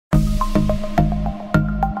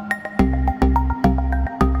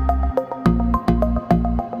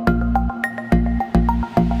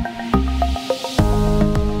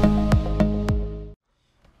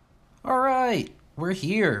we're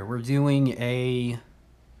here. We're doing a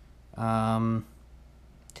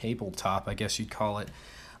tabletop, I guess you'd call it,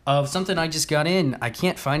 of something I just got in. I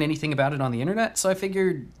can't find anything about it on the internet, so I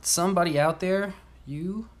figured somebody out there,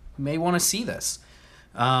 you may want to see this.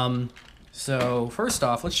 So first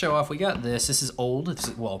off, let's show off. We got this. This is old.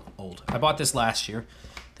 Old. I bought this last year.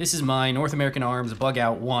 This is my North American Arms Bug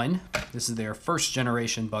Out 1. This is their first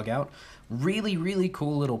generation Bug Out. Really, really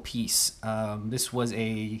cool little piece. This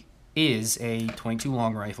is a 22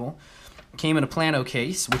 long rifle. Came in a plano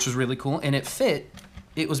case, which was really cool, and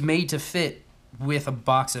it was made to fit with a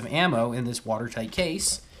box of ammo in this watertight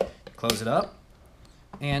case. Close it up,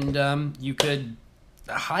 and you could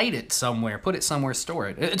hide it somewhere, put it somewhere, store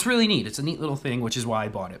it. It's really neat. It's a neat little thing, which is why I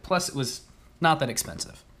bought it. Plus, it was not that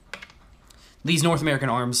expensive. These North American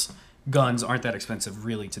Arms guns aren't that expensive,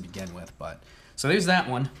 really, to begin with. So there's that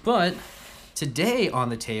one. But today on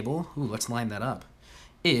the table, let's line that up,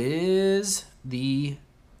 is the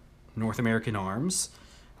North American Arms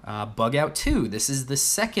Bug Out 2. This is the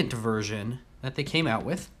second version that they came out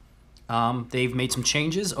with. They've made some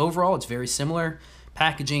changes. Overall, it's very similar.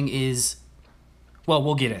 Packaging is, well,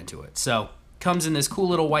 we'll get into it. So, comes in this cool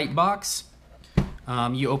little white box.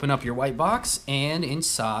 You open up your white box, and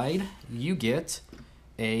inside you get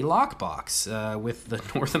a lockbox with the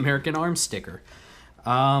North American Arms sticker.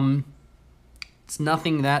 It's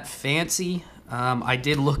nothing that fancy. I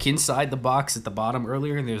did look inside the box at the bottom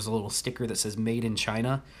earlier, and there's a little sticker that says Made in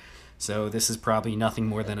China. So this is probably nothing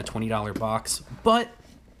more than a $20 box. But,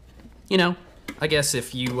 you know, I guess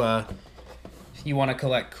if you want to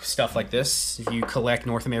collect stuff like this, if you collect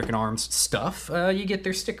North American Arms stuff, you get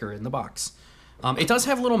their sticker in the box. It does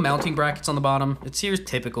have little mounting brackets on the bottom. It's your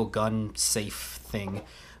typical gun safe thing.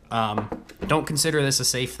 Don't consider this a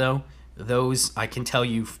safe, though. Those, I can tell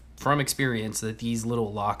you from experience, that these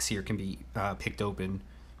little locks here can be picked open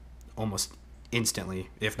almost instantly,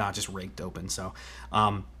 if not just raked open. So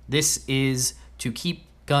this is to keep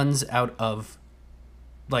guns out of,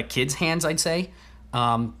 like, kids' hands, I'd say.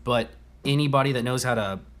 But anybody that knows how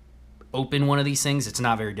to open one of these things, it's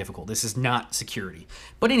not very difficult. This is not security.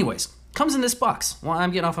 But anyways, comes in this box. Well,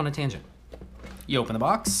 I'm getting off on a tangent. You open the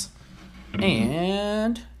box,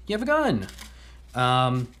 and you have a gun.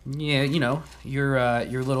 Yeah, you know,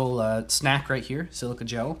 your little snack right here, silica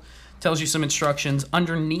gel, tells you some instructions.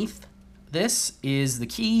 Underneath this is the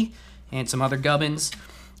key and some other gubbins.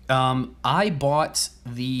 I bought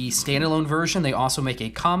the standalone version. They also make a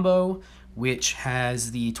combo, which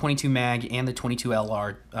has the 22 mag and the 22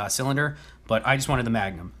 LR cylinder, but I just wanted the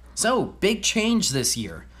Magnum. So, big change this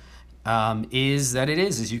year is that it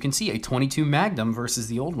is, as you can see, a 22 Magnum versus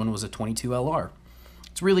the old one was a 22 LR.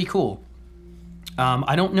 It's really cool.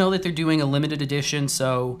 I don't know that they're doing a limited edition,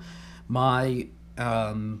 so my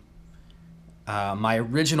my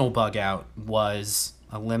original Bug Out was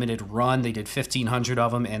a limited run. They did 1,500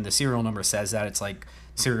 of them, and the serial number says that. It's like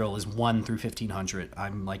serial is 1 through 1,500.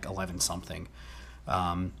 I'm like 11 something.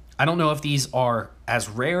 I don't know if these are as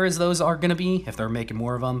rare as those are going to be, if they're making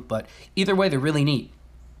more of them, but either way, they're really neat.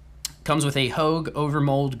 Comes with a Hogue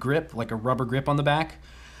overmold grip, like a rubber grip on the back.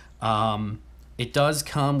 It does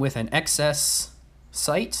come with an XS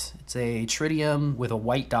sight. It's a tritium with a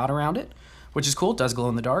white dot around it, which is cool. It does glow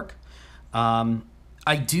in the dark.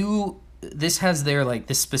 This has their, like,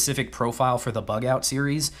 this specific profile for the Bug Out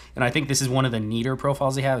series, and I think this is one of the neater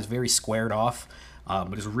profiles they have. It's very squared off,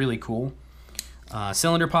 but it's really cool.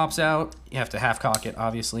 Cylinder pops out. You have to half cock it,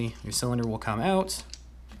 obviously. Your cylinder will come out,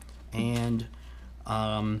 and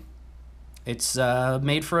it's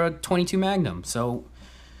made for a 22 Magnum, so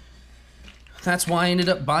that's why I ended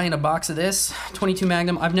up buying a box of this 22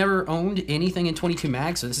 Magnum. I've never owned anything in 22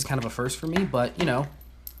 mag, so this is kind of a first for me. But you know,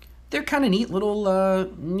 they're kind of neat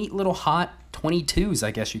little hot 22s,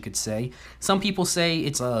 I guess you could say. Some people say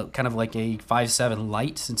it's a kind of like a 5.7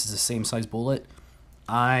 light since it's the same size bullet.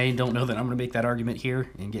 I don't know that I'm gonna make that argument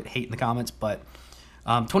here and get hate in the comments, but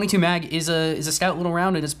 22 mag is a stout little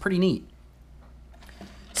round, and it's pretty neat.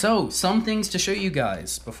 So, some things to show you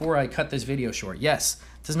guys before I cut this video short. Yes,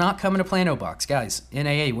 it does not come in a plano box. Guys,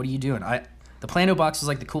 NAA, what are you doing? The plano box is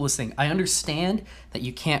like the coolest thing. I understand that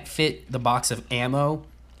you can't fit the box of ammo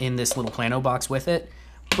in this little plano box with it,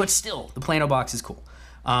 but still, the plano box is cool.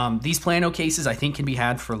 These plano cases, I think, can be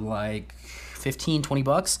had for like 15, 20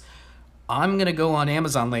 bucks. I'm going to go on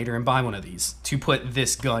Amazon later and buy one of these to put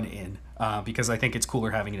this gun in, because I think it's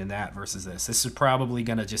cooler having it in that versus this. This is probably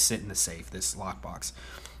going to just sit in the safe, this lockbox.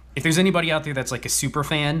 If there's anybody out there that's like a super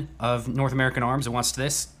fan of North American Arms and wants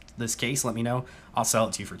this case, let me know. I'll sell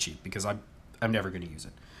it to you for cheap because I'm never going to use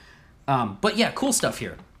it. But yeah, cool stuff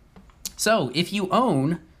here. So if you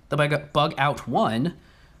own the Bug Out 1,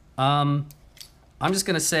 I'm just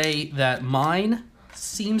going to say that mine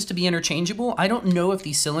seems to be interchangeable. I don't know if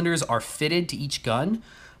these cylinders are fitted to each gun,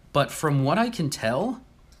 but from what I can tell,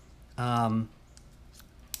 the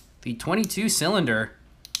 22 cylinder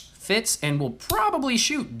fits and will probably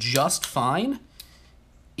shoot just fine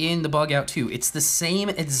in the Bug Out 2. It's the same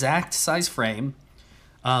exact size frame,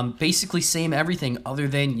 basically same everything other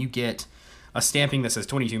than you get a stamping that says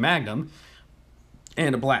 22 Magnum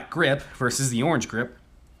and a black grip versus the orange grip.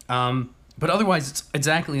 But otherwise, it's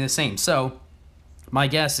exactly the same. So my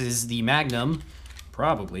guess is the Magnum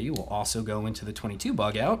probably will also go into the 22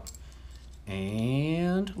 Bug Out.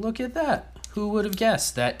 And look at that. Who would have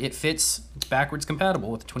guessed that it fits, it's backwards compatible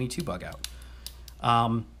with the 22 Bug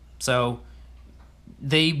Out. So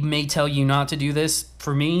they may tell you not to do this.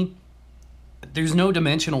 For me, there's no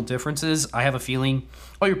dimensional differences. I have a feeling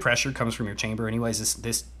all your pressure comes from your chamber anyways.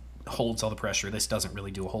 This holds all the pressure. This doesn't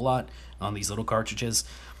really do a whole lot on these little cartridges.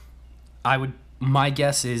 My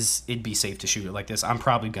guess is it'd be safe to shoot it like this. I'm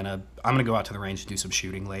gonna go out to the range and do some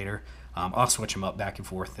shooting later. I'll switch them up back and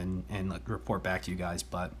forth and report back to you guys.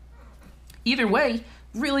 But either way,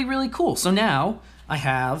 really, really cool. So now I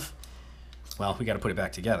have, well, we got to put it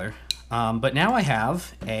back together. But now I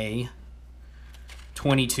have a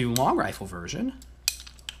 22 long rifle version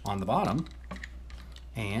on the bottom.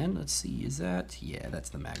 And let's see, is that, yeah, that's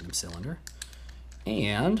the Magnum cylinder.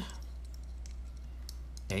 And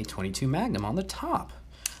a 22 Magnum on the top.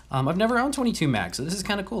 I've never owned 22 Mag, so this is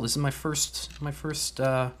kind of cool. This is my first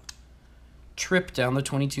trip down the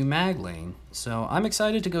 22 Mag lane. So I'm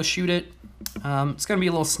excited to go shoot it. It's going to be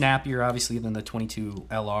a little snappier, obviously, than the 22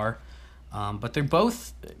 LR. But they're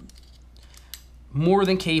both more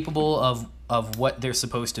than capable of what they're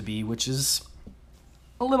supposed to be, which is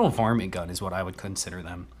a little varmint gun is what I would consider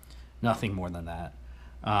them. Nothing more than that.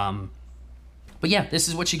 But yeah, this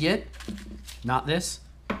is what you get. Not this.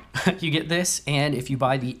 You get this, and if you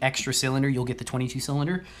buy the extra cylinder, you'll get the 22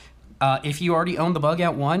 cylinder. If you already own the Bug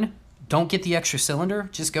Out 1, don't get the extra cylinder.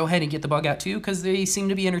 Just go ahead and get the Bug Out 2 because they seem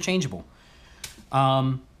to be interchangeable.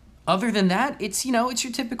 Other than that, it's, you know, it's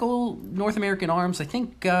your typical North American Arms. I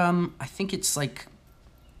think it's like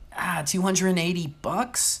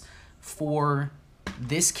 $280 for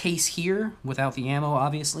this case here without the ammo,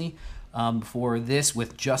 obviously. For this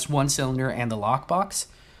with just one cylinder and the lockbox.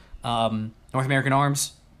 North American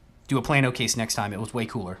Arms, do a Plano case next time. It was way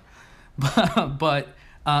cooler. But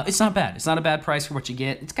it's not bad. It's not a bad price for what you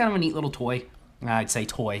get. It's kind of a neat little toy. I'd say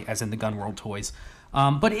toy, as in the Gun World toys.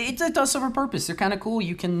 But it does serve a purpose. They're kind of cool.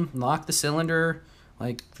 You can lock the cylinder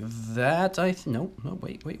like that. No,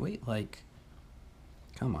 wait. Like,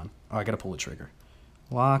 come on. Oh, I got to pull the trigger.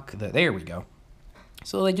 Lock the, there we go.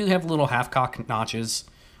 So they do have little half-cock notches,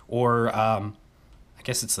 or I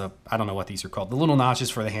guess it's I don't know what these are called. The little notches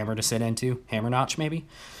for the hammer to sit into, hammer notch maybe.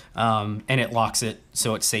 And it locks it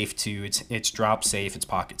so it's safe to, it's drop safe, it's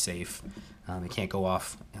pocket safe. It can't go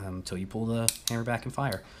off until you pull the hammer back and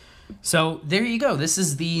fire. So there you go. This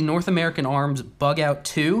is the North American Arms Bug Out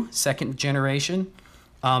 2, second generation.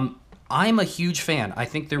 I'm a huge fan. I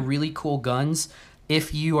think they're really cool guns.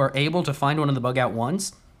 If you are able to find one of the Bug Out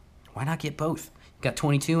 1s, why not get both? You got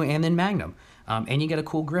 22 and then Magnum. And you get a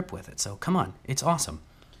cool grip with it. So come on, it's awesome.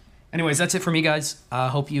 Anyways, that's it for me, guys.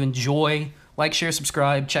 Hope you enjoy. Like, share,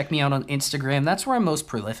 subscribe. Check me out on Instagram. That's where I'm most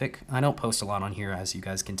prolific. I don't post a lot on here, as you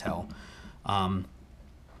guys can tell.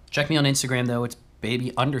 Check me on Instagram, though. It's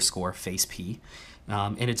baby_faceP.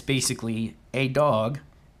 And it's basically a dog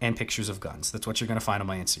and pictures of guns. That's what you're going to find on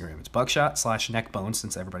my Instagram. It's buckshot/neckbone,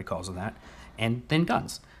 since everybody calls them that. And then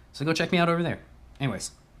guns. So go check me out over there.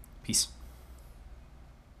 Anyways, peace.